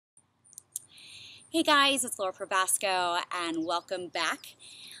Hey guys, it's Laura Probasco and welcome back.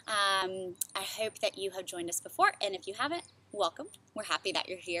 I hope that you have joined us before, and if you haven't, welcome. We're happy that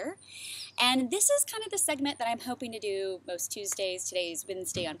you're here. And this is kind of the segment that I'm hoping to do most Tuesdays. Today's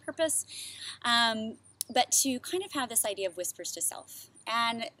Wednesday on purpose, but to kind of have this idea of whispers to self.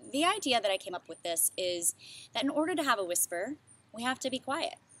 And the idea that I came up with this is that in order to have a whisper, we have to be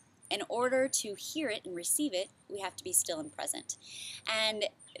quiet. In order to hear it and receive it, we have to be still and present. And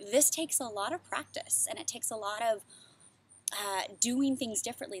this takes a lot of practice, and it takes a lot of doing things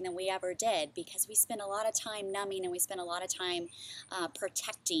differently than we ever did, because we spend a lot of time numbing and we spend a lot of time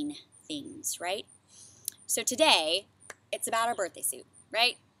protecting things, right? So today, it's about our birthday suit,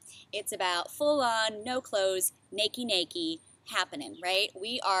 right? It's about full on, no clothes, naked happening, right?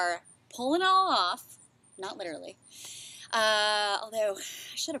 We are pulling it all off, not literally. Although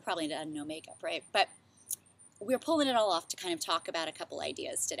I should have probably done no makeup, right? But we're pulling it all off to kind of talk about a couple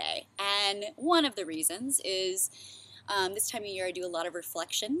ideas today. And one of the reasons is this time of year I do a lot of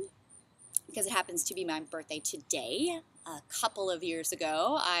reflection because it happens to be my birthday today. A couple of years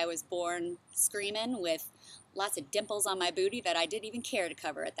ago, I was born screaming with lots of dimples on my booty that I didn't even care to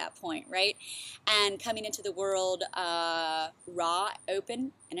cover at that point, right? And coming into the world raw,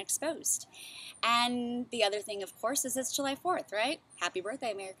 open, and exposed. And the other thing, of course, is it's July 4th, right? Happy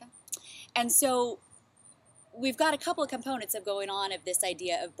birthday, America. And so we've got a couple of components of going on of this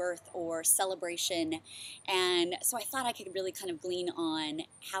idea of birth or celebration. And so I thought I could really kind of glean on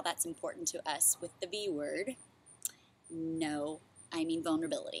how that's important to us with the V word. No, I mean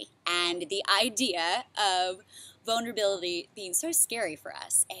vulnerability. And the idea of vulnerability being so scary for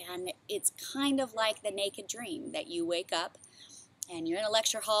us. And it's kind of like the naked dream that you wake up and you're in a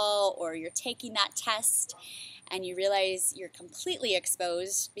lecture hall or you're taking that test and you realize you're completely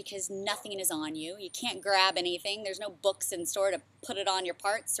exposed because nothing is on you. You can't grab anything. There's no books in store to put it on your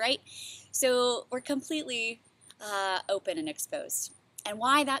parts, right? So we're completely open and exposed. And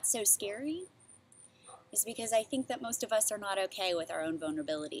why that's so scary is because I think that most of us are not okay with our own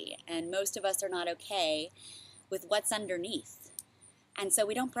vulnerability, and most of us are not okay with what's underneath. And so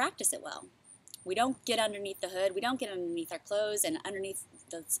we don't practice it well. We don't get underneath the hood. We don't get underneath our clothes and underneath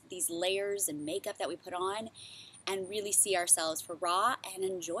these layers and makeup that we put on and really see ourselves for raw and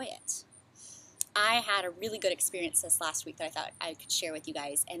enjoy it. I had a really good experience this last week that I thought I could share with you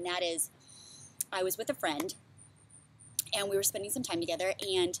guys, and that is I was with a friend and we were spending some time together,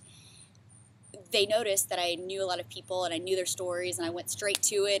 and they noticed that I knew a lot of people and I knew their stories, and I went straight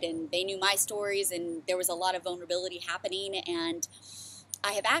to it, and they knew my stories, and there was a lot of vulnerability happening. And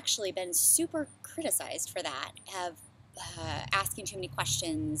I have actually been super criticized for that, of asking too many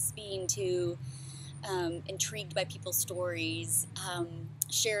questions, being too intrigued by people's stories,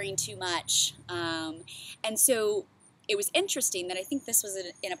 sharing too much. And so it was interesting that I think this was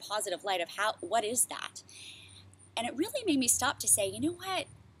in a positive light of what is that? And it really made me stop to say, you know what?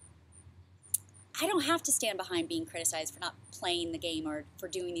 I don't have to stand behind being criticized for not playing the game or for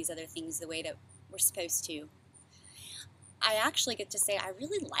doing these other things the way that we're supposed to. I actually get to say I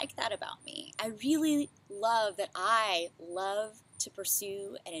really like that about me. I really love that I love to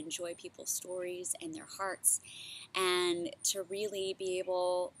pursue and enjoy people's stories and their hearts, and to really be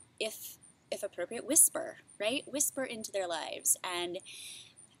able, if appropriate, whisper, right? Whisper into their lives and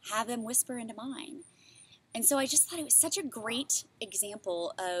have them whisper into mine. And so I just thought it was such a great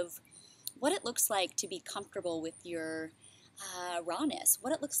example of what it looks like to be comfortable with your rawness,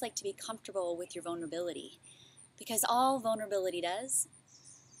 what it looks like to be comfortable with your vulnerability. Because all vulnerability does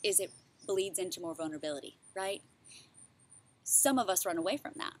is it bleeds into more vulnerability, right? Some of us run away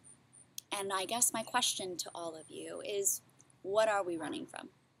from that. And I guess my question to all of you is, what are we running from?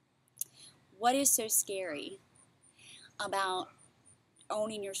 What is so scary about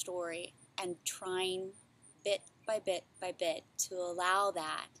owning your story and trying bit by bit by bit to allow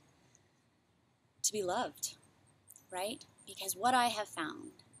that to be loved, right? Because what I have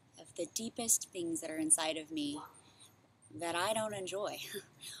found of the deepest things that are inside of me that I don't enjoy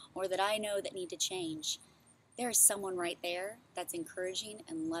or that I know that need to change, there is someone right there that's encouraging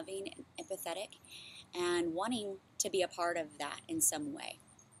and loving and empathetic and wanting to be a part of that in some way.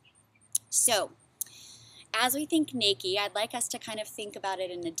 So as we think naked, I'd like us to kind of think about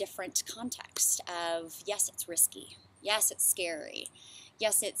it in a different context of, yes, it's risky. Yes, it's scary.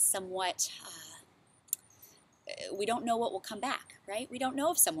 Yes, it's somewhat we don't know what will come back, right? We don't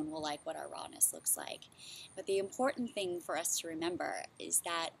know if someone will like what our rawness looks like. But the important thing for us to remember is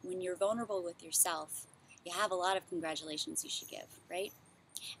that when you're vulnerable with yourself, you have a lot of congratulations you should give, right?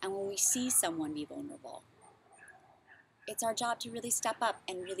 And when we see someone be vulnerable, it's our job to really step up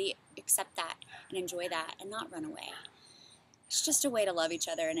and really accept that and enjoy that and not run away. it's just a way to love each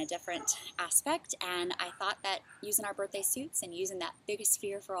other in a different aspect. And I thought that using our birthday suits and using that biggest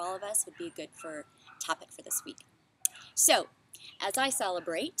fear for all of us would be a good topic for this week. So, as I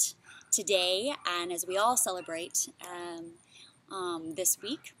celebrate today, and as we all celebrate this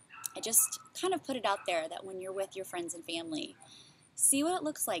week, I just kind of put it out there that when you're with your friends and family, see what it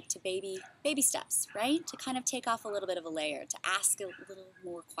looks like to baby steps, right? To kind of take off a little bit of a layer, to ask a little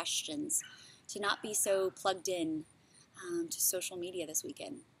more questions, to not be so plugged in to social media this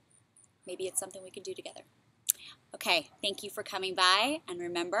weekend. Maybe it's something we can do together. Okay, thank you for coming by, and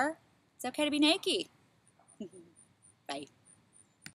remember, it's okay to be naked. Bye.